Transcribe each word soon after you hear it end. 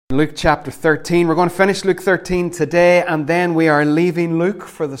Luke chapter 13. We're going to finish Luke 13 today, and then we are leaving Luke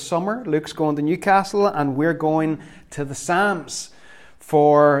for the summer. Luke's going to Newcastle, and we're going to the Psalms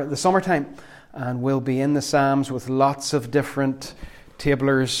for the summertime. And we'll be in the Psalms with lots of different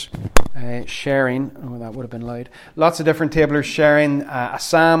tablers sharing. Oh, that would have been loud. Lots of different tablers sharing a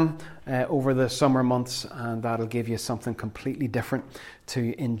psalm over the summer months, and that'll give you something completely different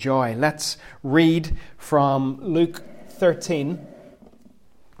to enjoy. Let's read from Luke 13.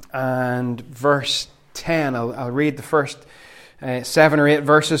 And verse 10, I'll read the first 7 or 8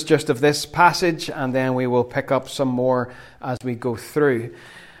 verses just of this passage, and then we will pick up some more as we go through.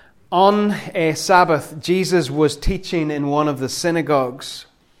 On a Sabbath, Jesus was teaching in one of the synagogues,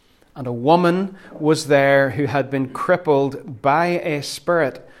 and a woman was there who had been crippled by a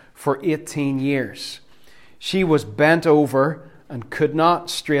spirit for 18 years. She was bent over and could not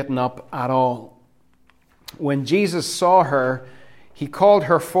straighten up at all. When Jesus saw her, He called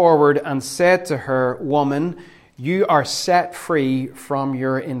her forward and said to her, "Woman, you are set free from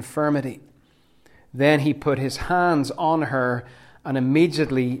your infirmity." Then he put his hands on her, and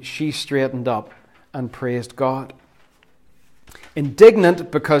immediately she straightened up and praised God.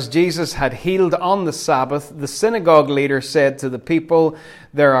 Indignant because Jesus had healed on the Sabbath, the synagogue leader said to the people,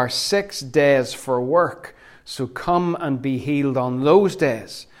 "There are 6 days for work, so come and be healed on those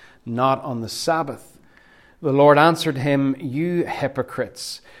days, not on the Sabbath." The Lord answered him, "You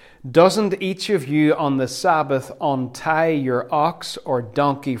hypocrites! Doesn't each of you on the Sabbath untie your ox or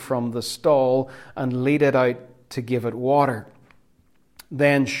donkey from the stall and lead it out to give it water?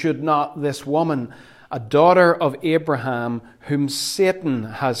 Then should not this woman, a daughter of Abraham, whom Satan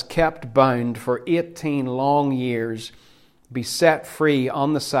has kept bound for 18 long years, be set free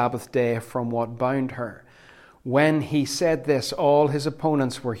on the Sabbath day from what bound her?" When he said this, all his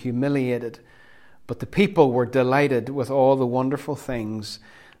opponents were humiliated, but the people were delighted with all the wonderful things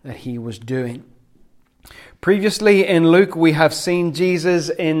that he was doing. Previously in Luke, we have seen Jesus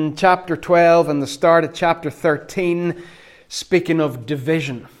in chapter 12 and the start of chapter 13 speaking of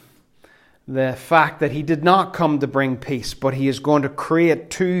division. The fact that he did not come to bring peace, but he is going to create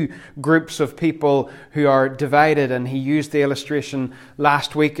 2 groups of people who are divided. And he used the illustration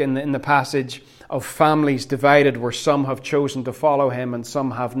last week in the passage of families divided, where some have chosen to follow him and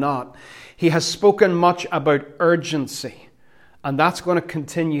some have not. He has spoken much about urgency, and that's going to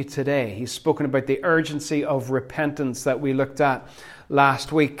continue today. He's spoken about the urgency of repentance that we looked at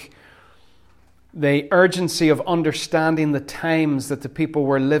last week. The urgency of understanding the times that the people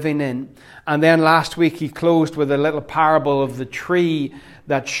were living in. And then last week he closed with a little parable of the tree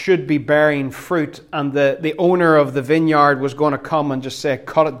that should be bearing fruit. And the owner of the vineyard was going to come and just say,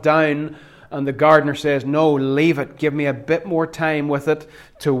 "Cut it down." And the gardener says, "No, leave it. Give me a bit more time with it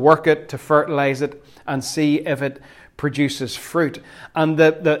to work it, to fertilize it, and see if it produces fruit." And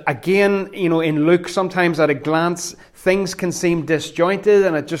again, in Luke, sometimes at a glance, things can seem disjointed,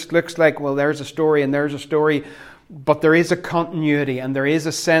 and it just looks like, well, there's a story and there's a story. But there is a continuity, and there is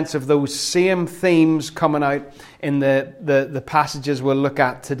a sense of those same themes coming out in the passages we'll look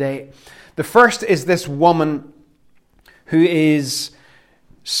at today. The first is this woman who is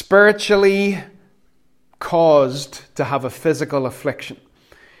spiritually caused to have a physical affliction.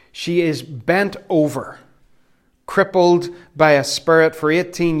 She is bent over, crippled by a spirit for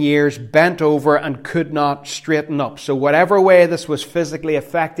 18 years, bent over and could not straighten up. So whatever way this was physically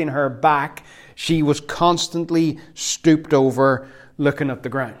affecting her back, she was constantly stooped over, looking at the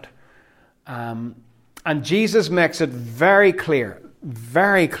ground. And Jesus makes it very clear,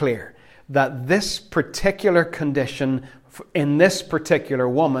 that this particular condition in this particular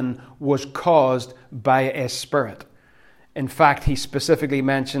woman was caused by a spirit. In fact, he specifically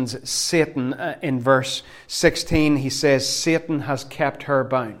mentions Satan in verse 16. He says, "Satan has kept her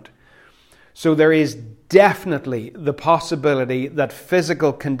bound." So there is definitely the possibility that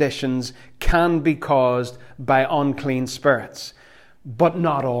physical conditions can be caused by unclean spirits, but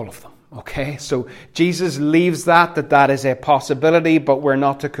not all of them. Okay, so Jesus leaves that is a possibility, but we're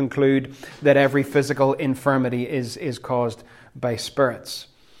not to conclude that every physical infirmity is caused by spirits.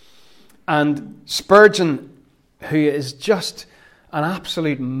 And Spurgeon, who is just an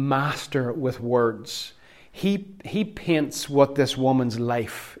absolute master with words, he paints what this woman's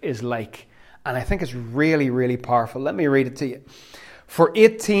life is like. And I think it's really, really powerful. Let me read it to you. For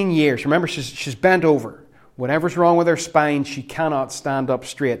 18 years, remember she's bent over. Whatever's wrong with her spine, she cannot stand up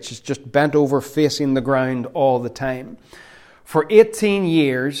straight. She's just bent over, facing the ground all the time. For 18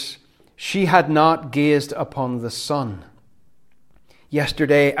 years, she had not gazed upon the sun.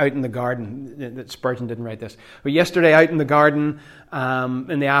 Yesterday out in the garden, Spurgeon didn't write this, but yesterday out in the garden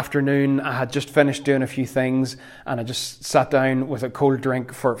in the afternoon, I had just finished doing a few things, and I just sat down with a cold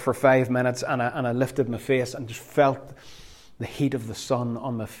drink for 5 minutes, and I lifted my face and just felt the heat of the sun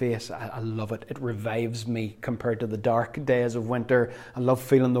on my face. I love it. It revives me compared to the dark days of winter. I love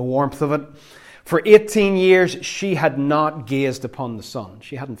feeling the warmth of it. For 18 years, she had not gazed upon the sun.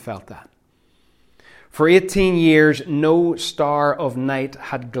 She hadn't felt that. For 18 years, no star of night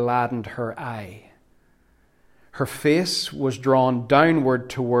had gladdened her eye. Her face was drawn downward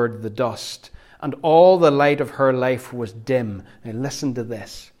toward the dust, and all the light of her life was dim. Now listen to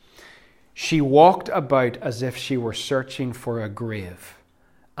this. She walked about as if she were searching for a grave,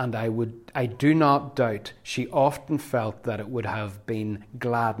 and I do not doubt she often felt that it would have been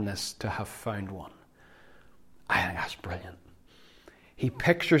gladness to have found one. I think that's brilliant. He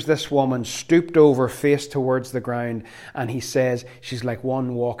pictures this woman stooped over, face towards the ground, and he says she's like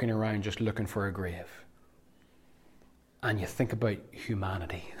one walking around just looking for a grave. And you think about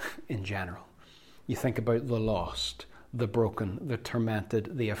humanity in general. You think about the lost, the broken, the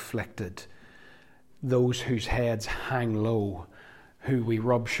tormented, the afflicted, those whose heads hang low, who we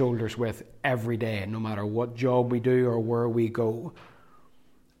rub shoulders with every day, no matter what job we do or where we go.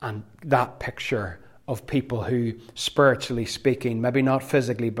 And that picture of people who, spiritually speaking, maybe not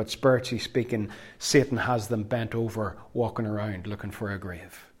physically, but spiritually speaking, Satan has them bent over, walking around, looking for a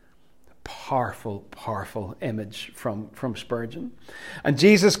grave. Powerful, powerful image from Spurgeon. And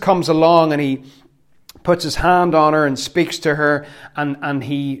Jesus comes along and he puts his hand on her and speaks to her, and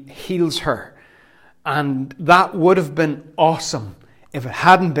he heals her. And that would have been awesome if it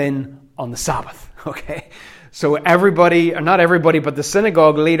hadn't been on the Sabbath, okay? So everybody, or not everybody, but the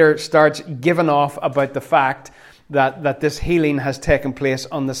synagogue leader starts giving off about the fact that this healing has taken place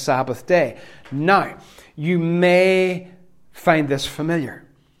on the Sabbath day. Now, you may find this familiar.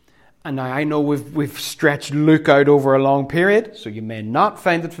 And now I know we've stretched Luke out over a long period, so you may not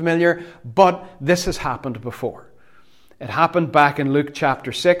find it familiar, but this has happened before. It happened back in Luke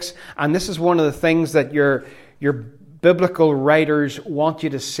chapter 6, and this is one of the things that your biblical writers want you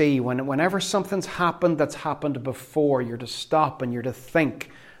to see. Whenever something's happened that's happened before, you're to stop and you're to think.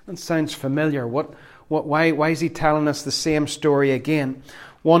 That sounds familiar. Why is he telling us the same story again?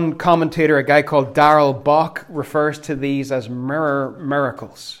 One commentator, a guy called Darrell Bock, refers to these as mirror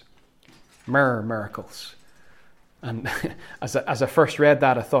miracles. Mirror miracles. And as I first read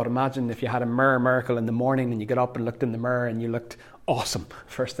that, I thought, imagine if you had a mirror miracle in the morning and you got up and looked in the mirror and you looked awesome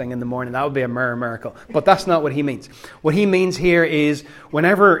first thing in the morning. That would be a mirror miracle. But that's not what he means. What he means here is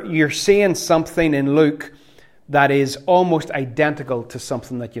whenever you're seeing something in Luke that is almost identical to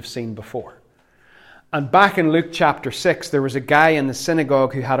something that you've seen before. And back in Luke chapter 6, there was a guy in the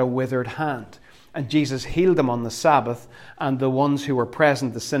synagogue who had a withered hand. And Jesus healed him on the Sabbath, and the ones who were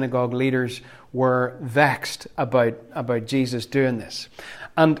present, the synagogue leaders, were vexed about Jesus doing this.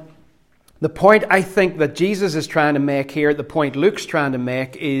 And the point I think that Jesus is trying to make here, the point Luke's trying to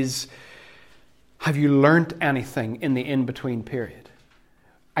make is, have you learnt anything in the in-between period?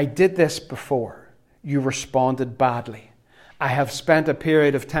 I did this before. You responded badly. I have spent a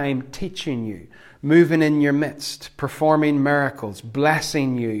period of time teaching you, moving in your midst, performing miracles,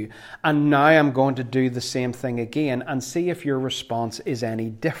 blessing you, and now I'm going to do the same thing again and see if your response is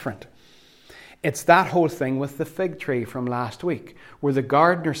any different. It's that whole thing with the fig tree from last week, where the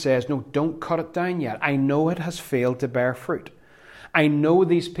gardener says, no, don't cut it down yet. I know it has failed to bear fruit. I know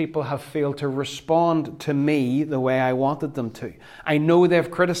these people have failed to respond to me the way I wanted them to. I know they've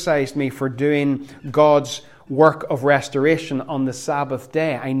criticized me for doing God's work of restoration on the Sabbath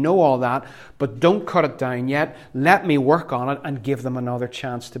day. I know all that, but don't cut it down yet. Let me work on it and give them another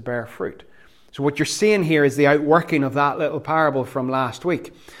chance to bear fruit. So what you're seeing here is the outworking of that little parable from last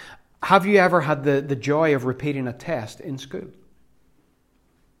week. Have you ever had the joy of repeating a test in school?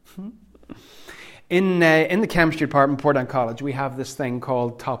 In the chemistry department at Portadown College, we have this thing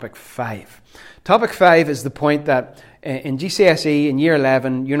called Topic 5. Topic 5 is the point that in GCSE, in Year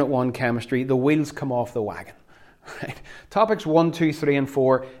 11, Unit 1 Chemistry, the wheels come off the wagon. Right? Topics 1, 2, 3, and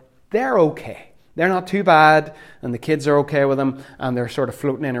 4, they're okay. They're not too bad, and the kids are okay with them, and they're sort of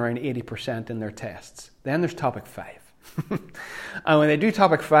floating in around 80% in their tests. Then there's Topic 5. And when they do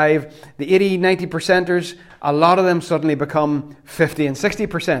Topic 5, the 80, 90%ers, a lot of them suddenly become 50 and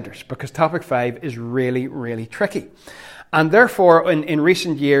 60%ers because Topic 5 is really, really tricky. And therefore, in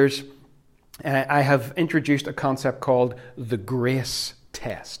recent years, I have introduced a concept called the grace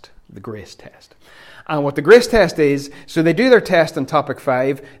test. The grace test. And what the grace test is, so they do their test on Topic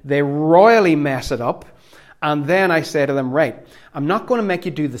 5, they royally mess it up, And then I say to them, right, I'm not going to make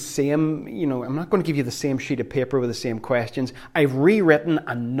you do the same, I'm not going to give you the same sheet of paper with the same questions. I've rewritten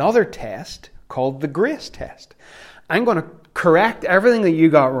another test called the grace test. I'm going to correct everything that you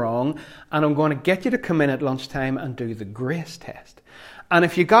got wrong, and I'm going to get you to come in at lunchtime and do the grace test. And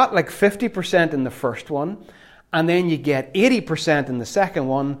if you got like 50% in the first one, and then you get 80% in the second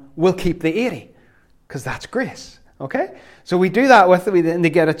one, we'll keep the 80, because that's grace. Okay? So we do that with them, and they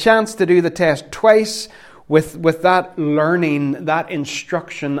get a chance to do the test twice with that learning, that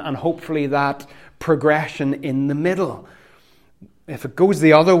instruction, and hopefully that progression in the middle. If it goes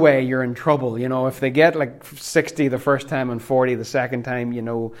the other way, you're in trouble. If they get like 60 the first time and 40 the second time,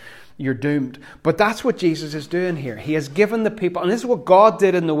 you're doomed. But that's what Jesus is doing here. He has given the people, and this is what God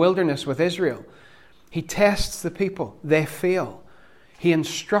did in the wilderness with Israel. He tests the people. They fail. He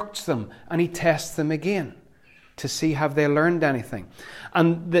instructs them, and he tests them again to see have they learned anything.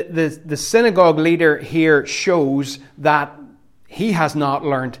 And the synagogue leader here shows that he has not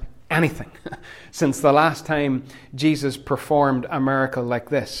learned anything since the last time Jesus performed a miracle like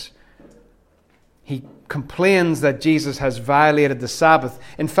this. He complains that Jesus has violated the Sabbath.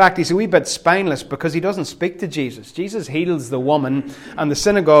 In fact, he's a wee bit spineless because he doesn't speak to Jesus. Jesus heals the woman, and the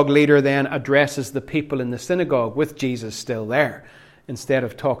synagogue leader then addresses the people in the synagogue with Jesus still there, instead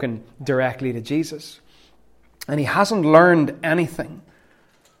of talking directly to Jesus. And he hasn't learned anything.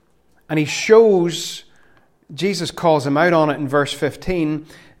 And he shows, Jesus calls him out on it in verse 15,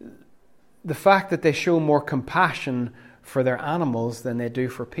 the fact that they show more compassion for their animals than they do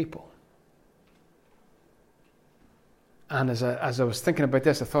for people. And as I was thinking about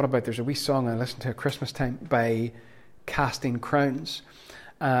this, I thought about, there's a wee song I listened to at Christmas time by Casting Crowns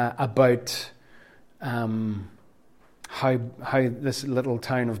about how this little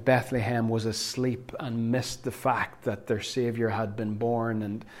town of Bethlehem was asleep and missed the fact that their Saviour had been born,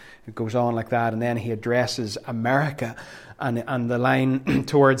 and it goes on like that. And then he addresses America, and the line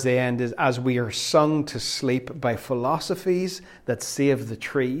towards the end is, as we are sung to sleep by philosophies that save the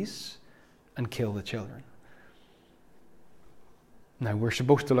trees and kill the children. Now, we're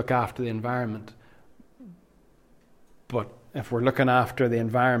supposed to look after the environment, but if we're looking after the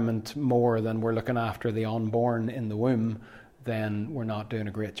environment more than we're looking after the unborn in the womb, then we're not doing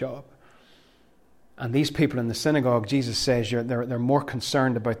a great job. And these people in the synagogue, Jesus says they're more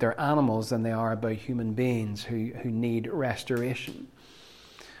concerned about their animals than they are about human beings who need restoration.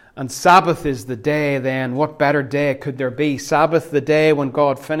 And Sabbath is the day then. What better day could there be? Sabbath, the day when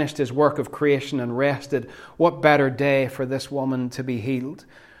God finished his work of creation and rested. What better day for this woman to be healed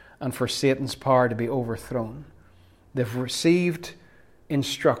and for Satan's power to be overthrown? They've received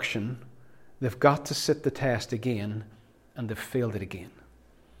instruction. They've got to sit the test again, and they've failed it again.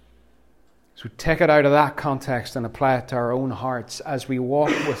 So take it out of that context and apply it to our own hearts as we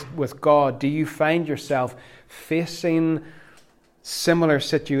walk with God. Do you find yourself facing similar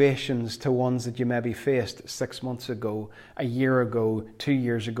situations to ones that you maybe faced 6 months ago, a year ago, 2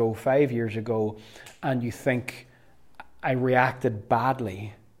 years ago, 5 years ago, and you think, I reacted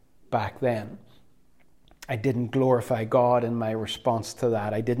badly back then? I didn't glorify God in my response to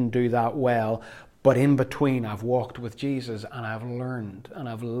that. I didn't do that well. But in between, I've walked with Jesus, and I've learned, and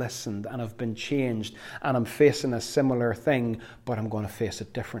I've listened, and I've been changed, and I'm facing a similar thing, but I'm going to face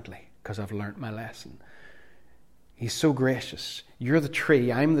it differently because I've learned my lesson. He's so gracious. You're the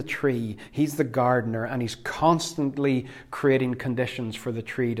tree, I'm the tree. He's the gardener, and he's constantly creating conditions for the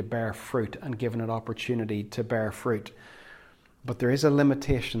tree to bear fruit and giving it opportunity to bear fruit. But there is a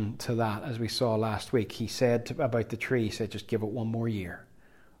limitation to that, as we saw last week. He said about the tree, he said, just give it one more year.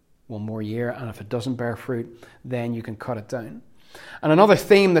 One more year, and if it doesn't bear fruit, then you can cut it down. And another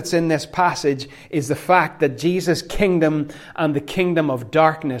theme that's in this passage is the fact that Jesus' kingdom and the kingdom of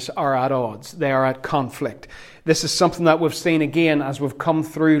darkness are at odds. They are at conflict. This is something that we've seen again as we've come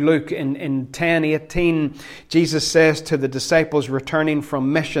through Luke in 10:18. Jesus says to the disciples returning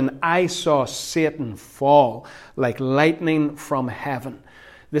from mission, I saw Satan fall like lightning from heaven.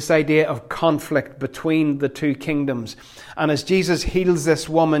 This idea of conflict between the two kingdoms. And as Jesus heals this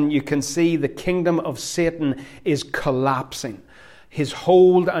woman, you can see the kingdom of Satan is collapsing. His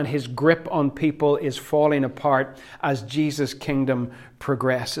hold and his grip on people is falling apart as Jesus' kingdom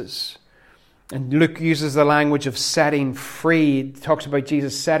progresses. And Luke uses the language of setting free. He talks about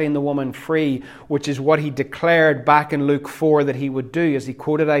Jesus setting the woman free, which is what he declared back in Luke 4 that he would do. As he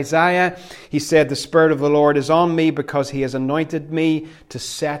quoted Isaiah, he said, the Spirit of the Lord is on me because he has anointed me to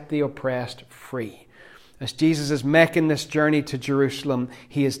set the oppressed free. As Jesus is making this journey to Jerusalem,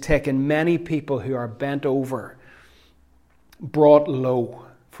 he has taken many people who are bent over, brought low.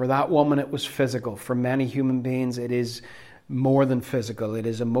 For that woman, it was physical. For many human beings, it is more than physical. It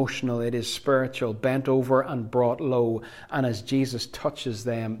is emotional. It is spiritual, bent over and brought low. And as Jesus touches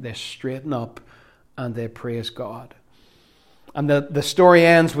them, they straighten up and they praise God. And the story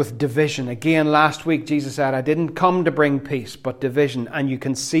ends with division. Again, last week Jesus said, I didn't come to bring peace, but division. And you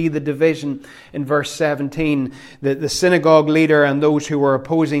can see the division in verse 17. The synagogue leader and those who were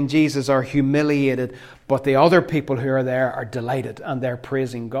opposing Jesus are humiliated, but the other people who are there are delighted and they're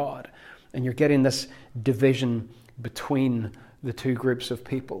praising God. And you're getting this division between the two groups of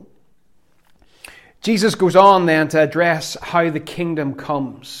people. Jesus goes on then to address how the kingdom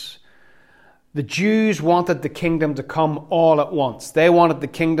comes. The Jews wanted the kingdom to come all at once. They wanted the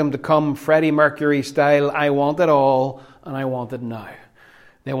kingdom to come Freddie Mercury style. I want it all and I want it now.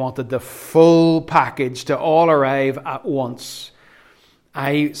 They wanted the full package to all arrive at once.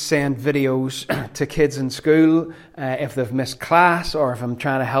 I send videos to kids in school if they've missed class or if I'm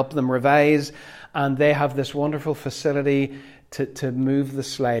trying to help them revise, and they have this wonderful facility to move the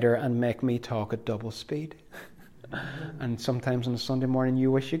slider and make me talk at double speed. And sometimes on a Sunday morning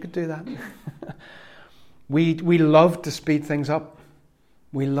you wish you could do that. We love to speed things up.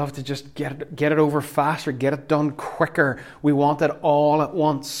 We love to just get it over faster, get it done quicker. We want it all at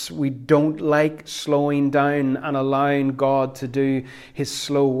once. We don't like slowing down and allowing God to do His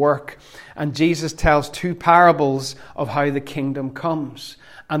slow work. And Jesus tells two parables of how the kingdom comes.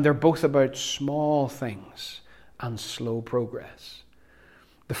 And they're both about small things and slow progress.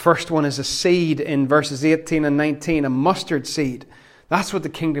 The first one is a seed in verses 18 and 19, a mustard seed. That's what the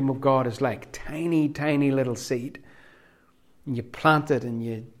kingdom of God is like. Tiny, tiny little seed. And you plant it and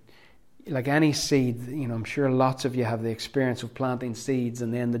you, like any seed, I'm sure lots of you have the experience of planting seeds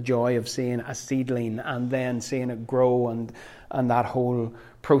and then the joy of seeing a seedling and then seeing it grow and that whole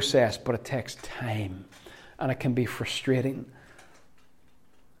process. But it takes time and it can be frustrating.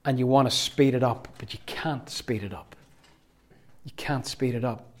 And you want to speed it up, but you can't speed it up. You can't speed it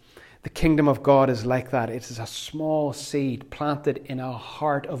up. The kingdom of God is like that. It is a small seed planted in a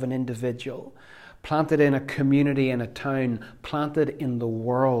heart of an individual, planted in a community, in a town, planted in the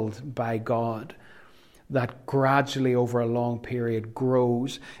world by God, that gradually over a long period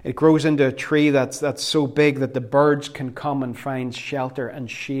grows. It grows into a tree that's so big that the birds can come and find shelter and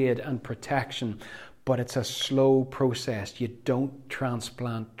shade and protection. But it's a slow process. You don't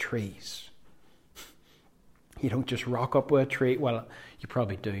transplant trees. You don't just rock up with a tree. Well, you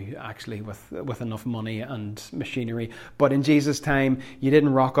probably do, actually, with enough money and machinery. But in Jesus' time, you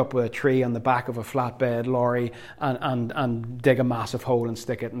didn't rock up with a tree on the back of a flatbed lorry and dig a massive hole and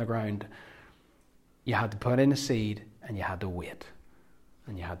stick it in the ground. You had to put in a seed and you had to wait.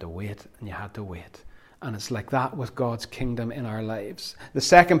 And you had to wait and you had to wait. And it's like that with God's kingdom in our lives. The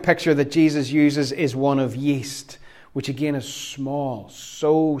second picture that Jesus uses is one of yeast, which again is small,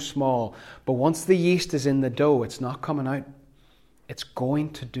 so small. But once the yeast is in the dough, it's not coming out. It's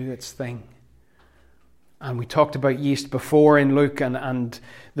going to do its thing. And we talked about yeast before in Luke and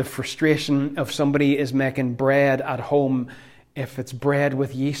the frustration of somebody is making bread at home. If it's bread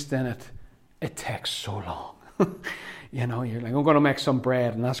with yeast in it, it takes so long. You're like, I'm going to make some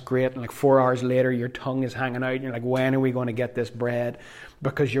bread, and that's great. And like 4 hours later, your tongue is hanging out. And you're like, when are we going to get this bread?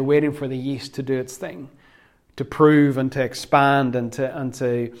 Because you're waiting for the yeast to do its thing, to prove and to expand and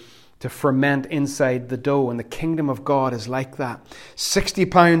to ferment inside the dough. And the kingdom of God is like that. 60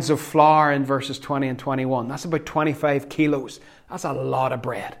 pounds of flour in verses 20 and 21. That's about 25 kilos. That's a lot of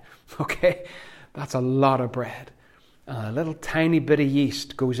bread. Okay? That's a lot of bread. And a little tiny bit of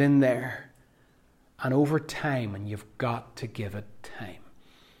yeast goes in there. And over time, and you've got to give it time.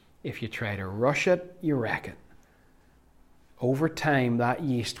 If you try to rush it, you wreck it. Over time, that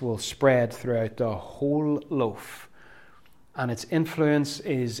yeast will spread throughout the whole loaf. And its influence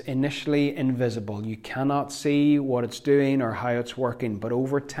is initially invisible. You cannot see what it's doing or how it's working. But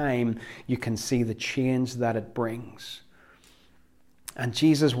over time, you can see the change that it brings. And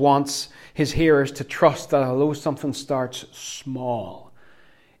Jesus wants his hearers to trust that although something starts small,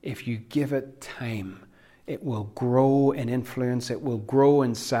 if you give it time, it will grow in influence, it will grow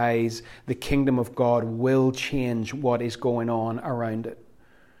in size. The kingdom of God will change what is going on around it.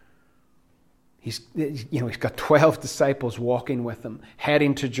 He's got 12 disciples walking with him,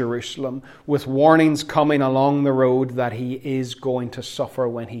 heading to Jerusalem, with warnings coming along the road that he is going to suffer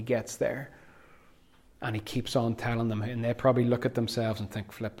when he gets there. And he keeps on telling them, and they probably look at themselves and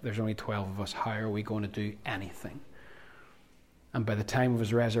think, flip, there's only 12 of us, how are we going to do anything? And by the time of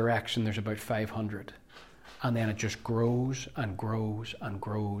his resurrection, there's about 500. And then it just grows and grows and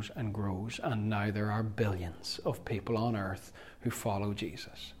grows and grows. And now there are billions of people on earth who follow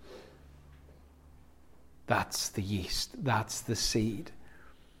Jesus. That's the yeast. That's the seed.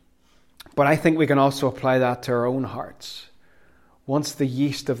 But I think we can also apply that to our own hearts. once the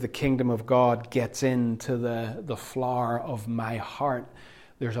yeast of the kingdom of God gets into the flour of my heart,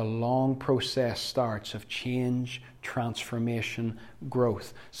 there's a long process starts of change, transformation,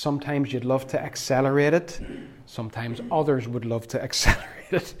 growth. Sometimes you'd love to accelerate it. Sometimes others would love to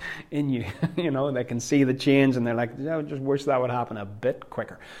accelerate it in you. They can see the change and they're like, I just wish that would happen a bit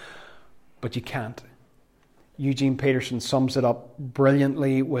quicker. But you can't. Eugene Peterson sums it up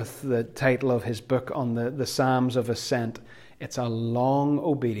brilliantly with the title of his book on the Psalms of Ascent. It's a long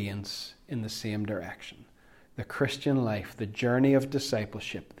obedience in the same direction. The Christian life, the journey of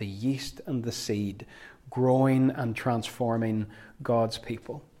discipleship, the yeast and the seed, growing and transforming God's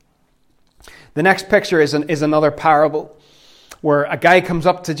people. The next picture is another parable where a guy comes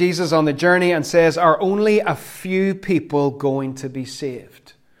up to Jesus on the journey and says, are only a few people going to be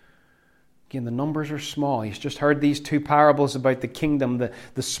saved? Again, the numbers are small. He's just heard these two parables about the kingdom,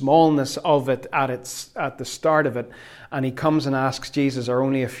 the smallness of it at the start of it. And he comes and asks Jesus, are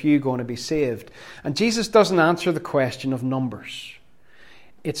only a few going to be saved? And Jesus doesn't answer the question of numbers.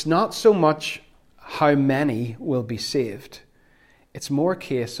 It's not so much how many will be saved. It's more a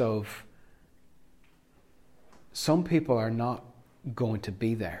case of some people are not going to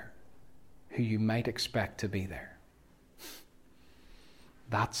be there who you might expect to be there.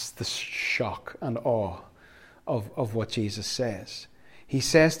 That's the shock and awe of what Jesus says. He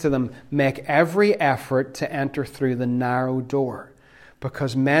says to them, make every effort to enter through the narrow door,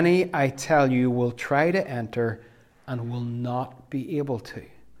 because many, I tell you, will try to enter and will not be able to.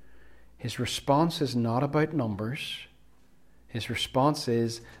 His response is not about numbers. His response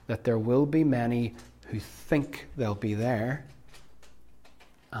is that there will be many who think they'll be there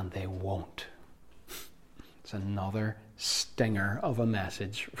and they won't. It's another stinger of a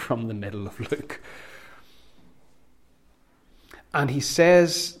message from the middle of Luke. And he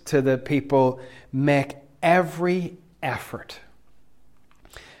says to the people, make every effort.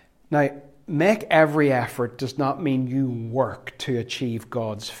 Now, make every effort does not mean you work to achieve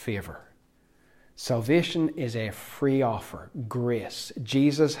God's favor. Salvation is a free offer, grace.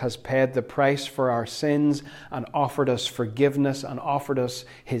 Jesus has paid the price for our sins and offered us forgiveness and offered us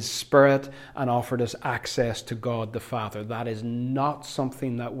His Spirit and offered us access to God the Father. That is not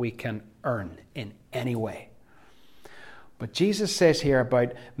something that we can earn in any way. But Jesus says here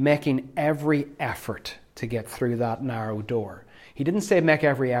about making every effort to get through that narrow door. He didn't say make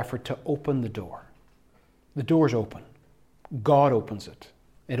every effort to open the door. The door's open. God opens it.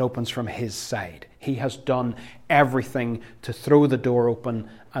 It opens from His side. He has done everything to throw the door open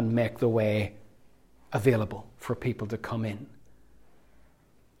and make the way available for people to come in.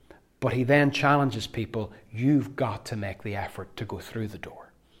 But He then challenges people, you've got to make the effort to go through the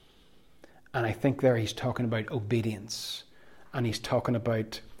door. And I think there He's talking about obedience. And He's talking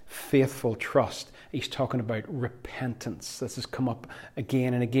about faithful trust. He's talking about repentance. This has come up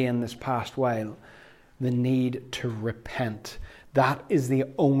again and again this past while. The need to repent. That is the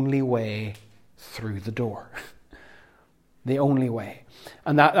only way through the door. The only way.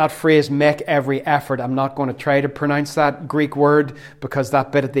 And that phrase, make every effort, I'm not going to try to pronounce that Greek word because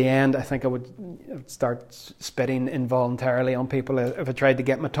that bit at the end, I think I would start spitting involuntarily on people if I tried to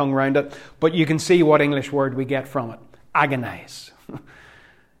get my tongue around it. But you can see what English word we get from it. Agonize.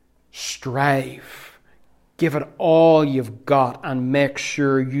 Strive. Give it all you've got and make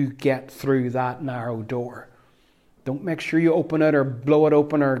sure you get through that narrow door. Don't make sure you open it or blow it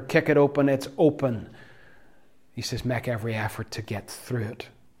open or kick it open. It's open. He says, make every effort to get through it.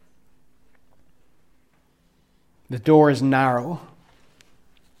 The door is narrow,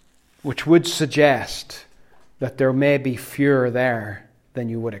 which would suggest that there may be fewer there than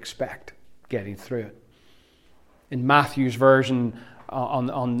you would expect getting through it. In Matthew's version,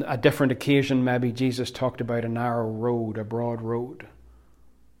 on a different occasion, maybe Jesus talked about a narrow road, a broad road,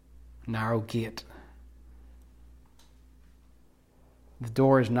 narrow gate. The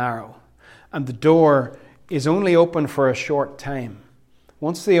door is narrow, and the door is only open for a short time.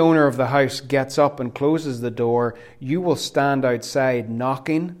 Once the owner of the house gets up and closes the door, you will stand outside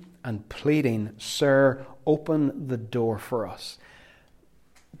knocking and pleading, "Sir, open the door for us."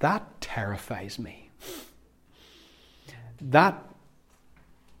 That terrifies me. This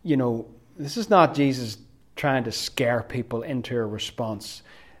is not Jesus trying to scare people into a response.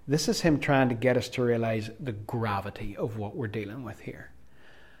 This is Him trying to get us to realize the gravity of what we're dealing with here.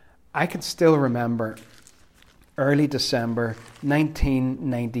 I can still remember early December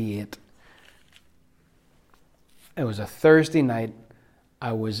 1998. It was a Thursday night.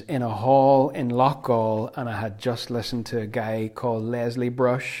 I was in a hall in Loughgall and I had just listened to a guy called Leslie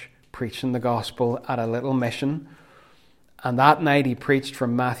Brush preaching the gospel at a little mission. And that night he preached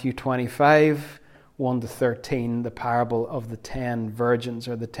from Matthew 25, 1 to 13, the parable of the 10 virgins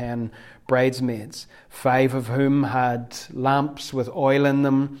or the 10 bridesmaids, 5 of whom had lamps with oil in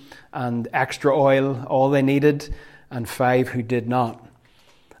them and extra oil, all they needed, and 5 who did not.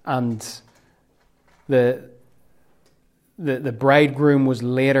 And the bridegroom was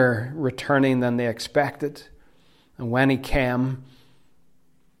later returning than they expected. And when he came,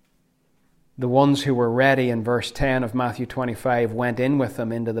 the ones who were ready in verse 10 of Matthew 25 went in with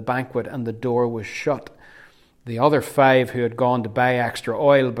him into the banquet, and the door was shut. The other 5 who had gone to buy extra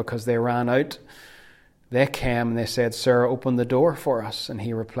oil because they ran out, they came and they said, "Sir, open the door for us." And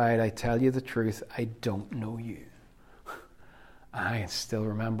he replied, "I tell you the truth, I don't know you." I still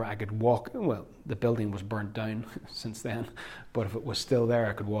remember I could walk, well, the building was burnt down since then, but if it was still there,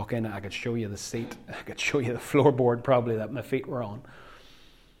 I could walk in, I could show you the seat, I could show you the floorboard probably that my feet were on.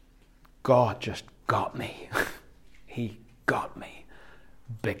 God just got me. He got me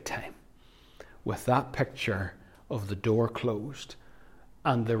big time with that picture of the door closed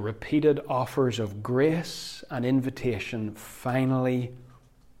and the repeated offers of grace and invitation finally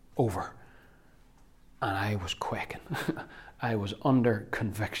over. And I was quaking. I was under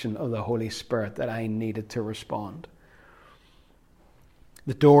conviction of the Holy Spirit that I needed to respond.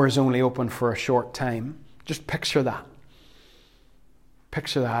 The door is only open for a short time. Just picture that.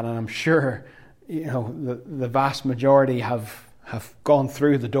 Picture that, and I'm sure, the vast majority have gone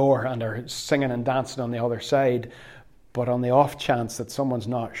through the door and are singing and dancing on the other side. But on the off chance that someone's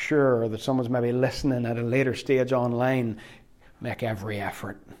not sure, or that someone's maybe listening at a later stage online, make every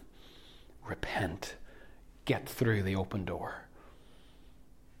effort. Repent. Get through the open door.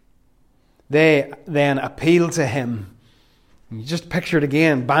 They then appeal to him. You just picture it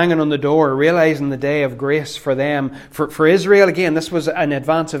again, banging on the door, realizing the day of grace for them. For Israel, again, this was in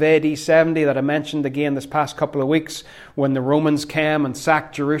advance of AD 70 that I mentioned again this past couple of weeks when the Romans came and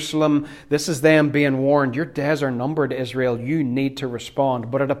sacked Jerusalem. This is them being warned, your days are numbered, Israel. You need to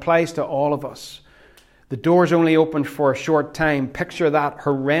respond. But it applies to all of us. The door's only open for a short time. Picture that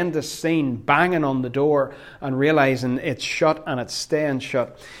horrendous scene, banging on the door and realizing it's shut and it's staying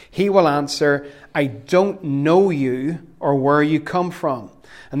shut. He will answer, "I don't know you or where you come from."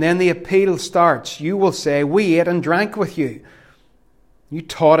 And then the appeal starts. You will say, "We ate and drank with you. You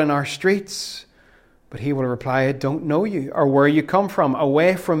taught in our streets." But he will reply, "I don't know you or where you come from.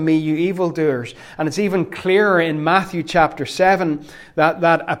 Away from me, you evildoers." And it's even clearer in Matthew chapter 7,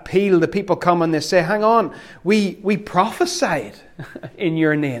 that appeal. The people come and they say, "Hang on, we prophesied in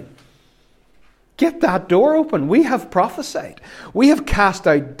your name. Get that door open. We have prophesied. We have cast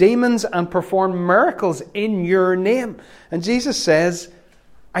out demons and performed miracles in your name." And Jesus says,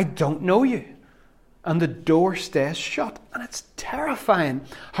 "I don't know you." And the door stays shut. And it's terrifying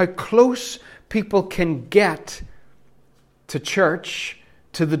how close people can get to church,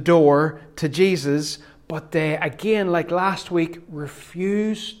 to the door, to Jesus, but they, again, like last week,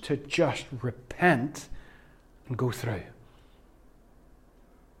 refuse to just repent and go through.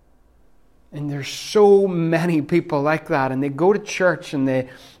 And there's so many people like that, and they go to church and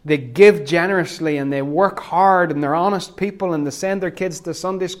they give generously and they work hard and they're honest people and they send their kids to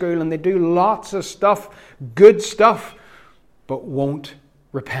Sunday school and they do lots of stuff, good stuff, but won't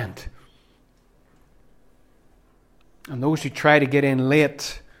repent. And those who try to get in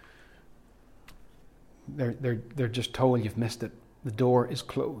late, they're just told you've missed it. The door is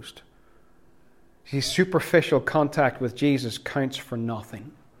closed. See, superficial contact with Jesus counts for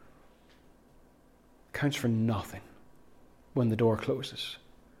nothing. Counts for nothing when the door closes.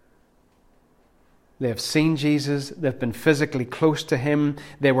 They have seen Jesus. They've been physically close to him.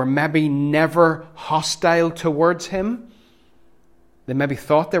 They were maybe never hostile towards him. They maybe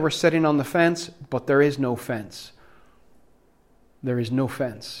thought they were sitting on the fence, but there is no fence. There is no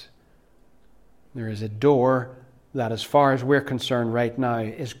fence. There is a door that, as far as we're concerned right now,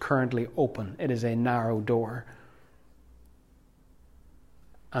 is currently open. It is a narrow door.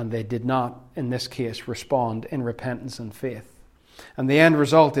 And they did not, in this case, respond in repentance and faith. And the end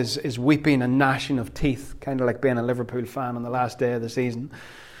result is weeping and gnashing of teeth, kind of like being a Liverpool fan on the last day of the season.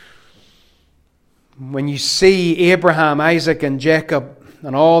 When you see Abraham, Isaac and Jacob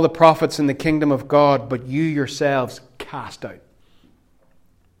and all the prophets in the kingdom of God, but you yourselves cast out.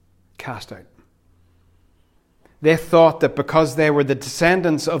 Cast out. They thought that because they were the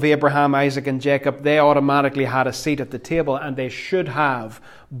descendants of Abraham, Isaac and Jacob, they automatically had a seat at the table, and they should have.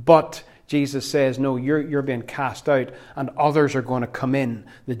 But Jesus says, no, you're being cast out, and others are going to come in.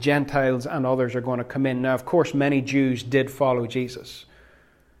 The Gentiles and others are going to come in. Now, of course, many Jews did follow Jesus,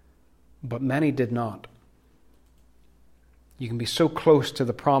 but many did not. You can be so close to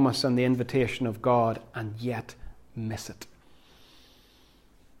the promise and the invitation of God and yet miss it.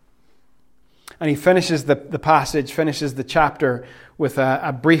 And he finishes the passage, finishes the chapter with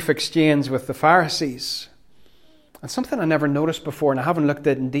a brief exchange with the Pharisees. And something I never noticed before, and I haven't looked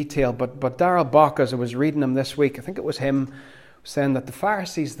at it in detail, but Darrell Bock, as I was reading him this week, I think it was him, saying that the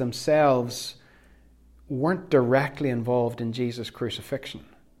Pharisees themselves weren't directly involved in Jesus' crucifixion.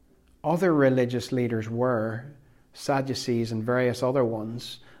 Other religious leaders were, Sadducees and various other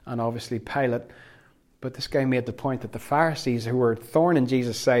ones, and obviously Pilate. But this guy made the point that the Pharisees, who were thorn in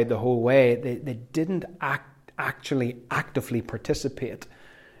Jesus' side the whole way, they didn't actually actively participate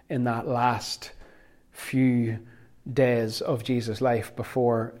in that last few days of Jesus' life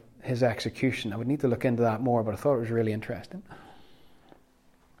before his execution. I would need to look into that more, but I thought it was really interesting.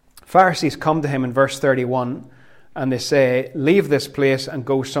 Pharisees come to him in verse 31 and they say, leave this place and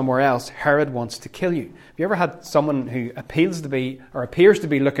go somewhere else. Herod wants to kill you. Have you ever had someone who appears to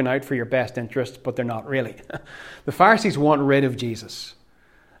be looking out for your best interests, but they're not really? The Pharisees want rid of Jesus.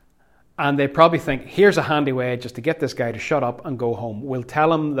 And they probably think, here's a handy way just to get this guy to shut up and go home. We'll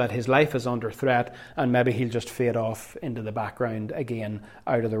tell him that his life is under threat and maybe he'll just fade off into the background again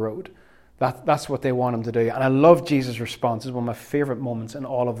out of the road. That's what they want him to do. And I love Jesus' response. It's one of my favourite moments in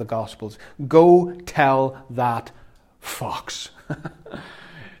all of the Gospels. Go tell that fox.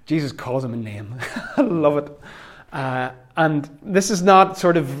 Jesus calls him a name. I love it. And this is not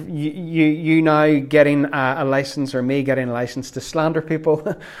sort of you now getting a license or me getting a license to slander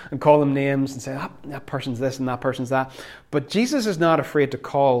people and call them names and say, that person's this and that person's that. But Jesus is not afraid to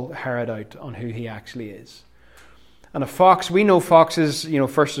call Herod out on who he actually is. And a fox, we know foxes,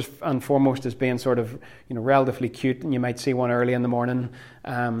 first and foremost as being sort of, relatively cute, and you might see one early in the morning,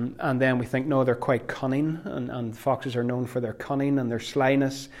 and then we think, no, they're quite cunning, and foxes are known for their cunning and their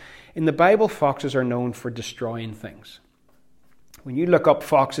slyness. In the Bible, foxes are known for destroying things. When you look up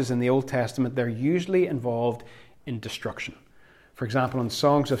foxes in the Old Testament, they're usually involved in destruction. For example, in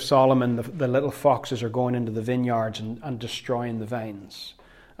Songs of Solomon, the little foxes are going into the vineyards and destroying the vines.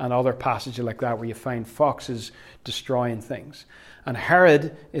 And other passages like that where you find foxes destroying things. And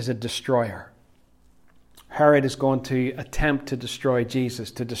Herod is a destroyer. Herod is going to attempt to destroy Jesus,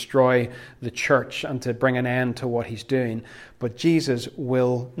 to destroy the church and to bring an end to what he's doing. But Jesus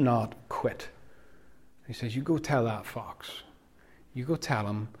will not quit. He says, you go tell that fox. You go tell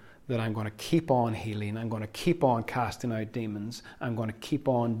him that I'm going to keep on healing. I'm going to keep on casting out demons. I'm going to keep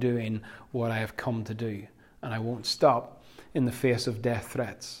on doing what I have come to do. And I won't stop in the face of death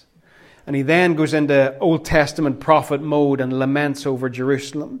threats. And he then goes into Old Testament prophet mode and laments over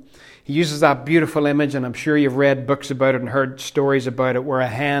Jerusalem. He uses that beautiful image, and I'm sure you've read books about it and heard stories about it, where a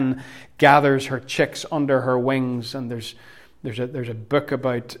hen gathers her chicks under her wings, and there's a book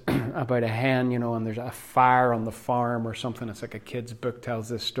about a hen, and there's a fire on the farm or something. It's like a kid's book tells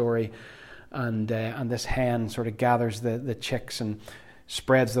this story, and this hen sort of gathers the chicks and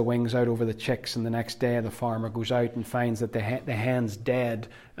spreads the wings out over the chicks, and the next day the farmer goes out and finds that the hen's dead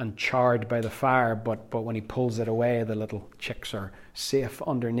and charred by the fire, but when he pulls it away, the little chicks are safe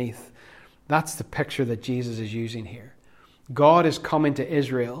underneath. That's the picture that Jesus is using here. God is coming to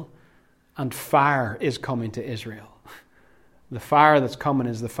Israel, and fire is coming to Israel. The fire that's coming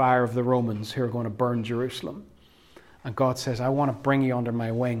is the fire of the Romans who are going to burn Jerusalem. And God says, I want to bring you under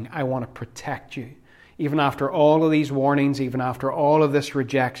my wing. I want to protect you. Even after all of these warnings, even after all of this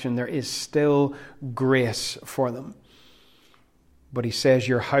rejection, there is still grace for them. But he says,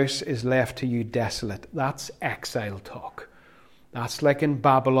 your house is left to you desolate. That's exile talk. That's like in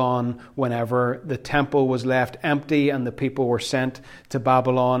Babylon, whenever the temple was left empty and the people were sent to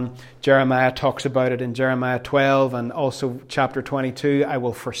Babylon. Jeremiah talks about it in Jeremiah 12 and also chapter 22. I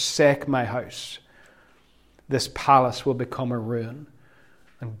will forsake my house. This palace will become a ruin.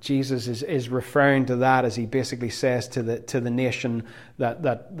 And Jesus is referring to that as he basically says to the nation that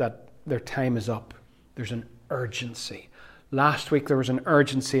their time is up. There's an urgency. Last week there was an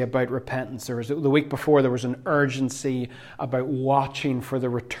urgency about repentance. The week before there was an urgency about watching for the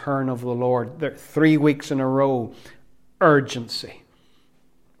return of the Lord. 3 weeks in a row, urgency.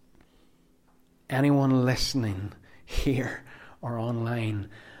 Anyone listening here or online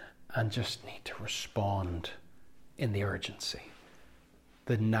and just need to respond in the urgency.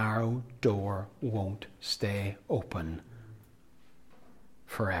 The narrow door won't stay open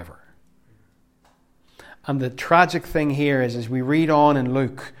forever. And the tragic thing here is, as we read on in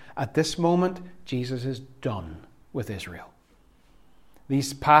Luke, at this moment, Jesus is done with Israel.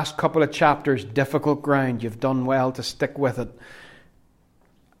 These past couple of chapters, difficult ground, you've done well to stick with it.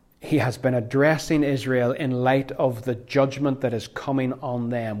 He has been addressing Israel in light of the judgment that is coming on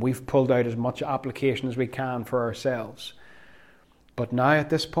them. We've pulled out as much application as we can for ourselves. But now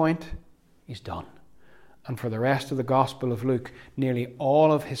at this point, he's done. And for the rest of the Gospel of Luke, nearly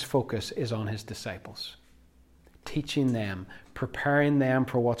all of his focus is on his disciples. Teaching them, preparing them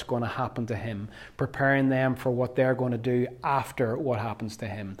for what's going to happen to him, preparing them for what they're going to do after what happens to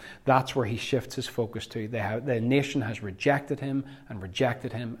him. That's where he shifts his focus to. The nation has rejected him and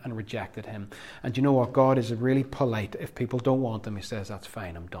rejected him and rejected him. And you know what? God is really polite. If people don't want him, he says, that's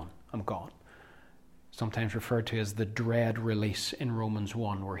fine, I'm done, I'm gone. Sometimes referred to as the dread release in Romans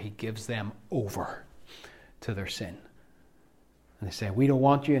 1, where he gives them over to their sin. And they say, we don't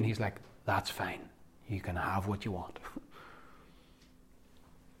want you. And he's like, that's fine. You can have what you want.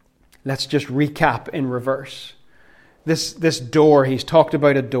 Let's just recap in reverse. This door, he's talked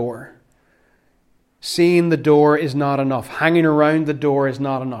about a door. Seeing the door is not enough. Hanging around the door is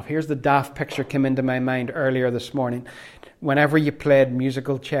not enough. Here's the daft picture came into my mind earlier this morning. Whenever you played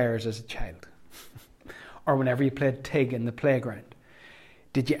musical chairs as a child, or whenever you played Tig in the playground,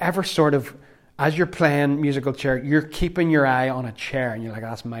 did you ever sort of, as you're playing musical chair, you're keeping your eye on a chair and you're like,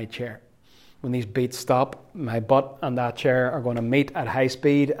 that's my chair. When these beats stop, my butt and that chair are going to meet at high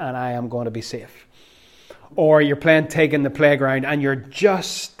speed and I am going to be safe. Or you're playing Tig in the playground and you're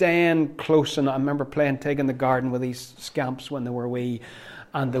just staying close enough. I remember playing Tig in the garden with these scamps when they were wee,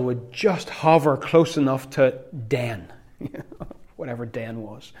 and they would just hover close enough to Den, whatever Den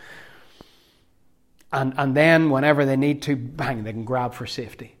was. And then whenever they need to, bang, they can grab for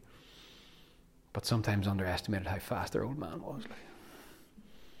safety. But sometimes underestimated how fast their old man was.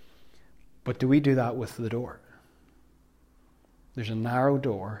 But do we do that with the door? There's a narrow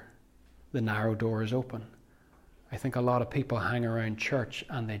door. The narrow door is open. I think a lot of people hang around church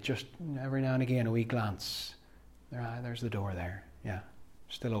and they just, every now and again, a wee glance. There's the door there. Yeah,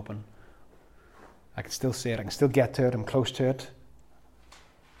 still open. I can still see it. I can still get to it. I'm close to it.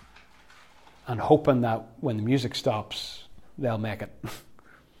 And hoping that when the music stops, they'll make it.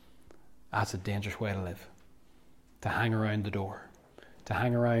 That's a dangerous way to live. To hang around the door. To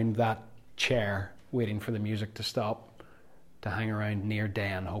hang around that chair waiting for the music to stop. To hang around near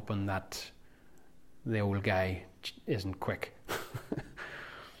Dan hoping that the old guy isn't quick.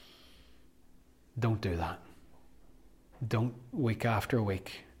 Don't do that. Don't week after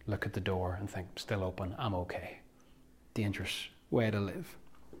week look at the door and think, still open, I'm okay. Dangerous way to live.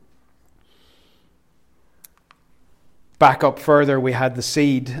 Back up further, we had the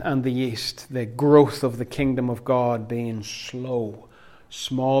seed and the yeast, the growth of the kingdom of God being slow,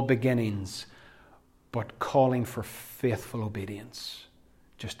 small beginnings, but calling for faithful obedience.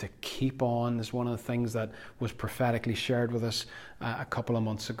 Just to keep on is one of the things that was prophetically shared with us a couple of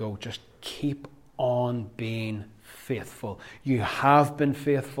months ago. Just keep on being faithful. You have been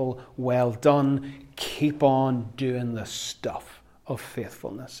faithful, well done. Keep on doing the stuff of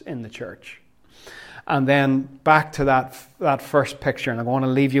faithfulness in the church. And then back to that first picture, and I want to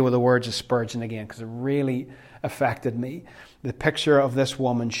leave you with the words of Spurgeon again because it really affected me. The picture of this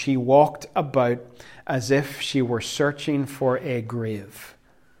woman, she walked about as if she were searching for a grave.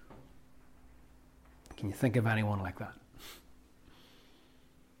 Can you think of anyone like that?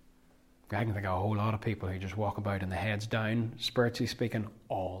 I can think of a whole lot of people who just walk about and the heads down, spiritually speaking,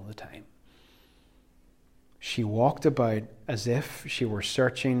 all the time. She walked about as if she were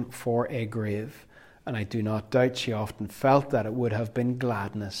searching for a grave. And I do not doubt she often felt that it would have been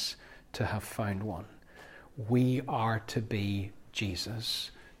gladness to have found one. We are to be Jesus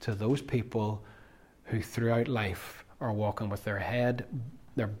to those people who throughout life are walking with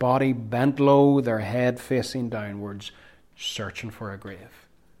their body bent low, their head facing downwards, searching for a grave.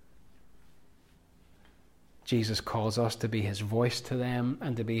 Jesus calls us to be his voice to them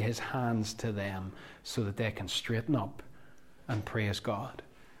and to be his hands to them so that they can straighten up and praise God.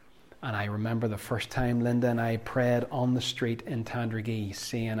 And I remember the first time Linda and I prayed on the street in Tandragee,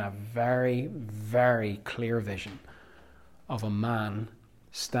 seeing a very, very clear vision of a man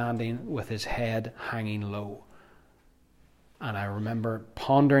standing with his head hanging low. And I remember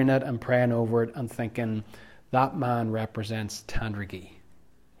pondering it and praying over it and thinking, that man represents Tandragee.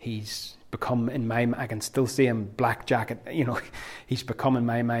 He's become, in my mind, I can still see him, black jacket, he's become in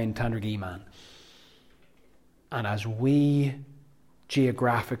my mind Tandragee man. And as we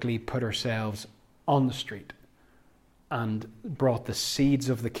geographically put ourselves on the street and brought the seeds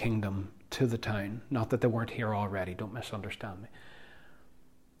of the kingdom to the town, not that they weren't here already, don't misunderstand me,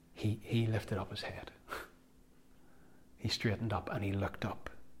 he lifted up his head. He straightened up and he looked up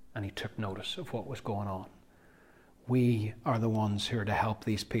and he took notice of what was going on. We are the ones who are to help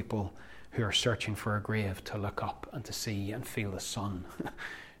these people who are searching for a grave to look up and to see and feel the sun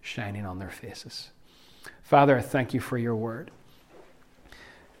shining on their faces. Father, I thank you for your word.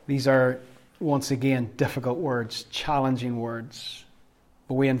 These are, once again, difficult words, challenging words,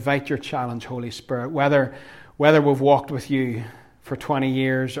 But we invite your challenge, Holy Spirit, whether we've walked with you for 20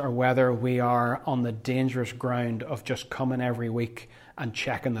 years or whether we are on the dangerous ground of just coming every week and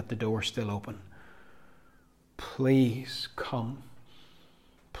checking that the door's still open. Please come.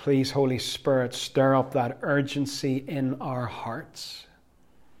 Please, Holy Spirit, stir up that urgency in our hearts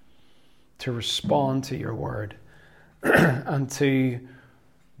to respond to your word and to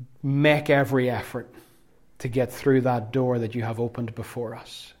make every effort to get through that door that you have opened before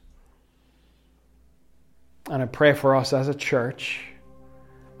us. And I pray for us as a church,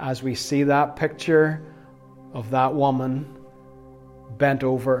 as we see that picture of that woman bent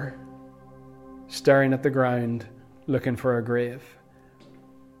over, staring at the ground, looking for a grave.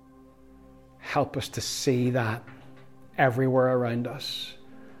 Help us to see that everywhere around us.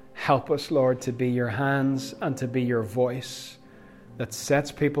 Help us, Lord, to be your hands and to be your voice that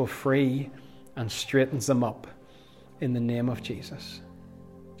sets people free and straightens them up in the name of Jesus.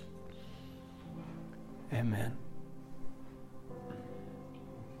 Amen.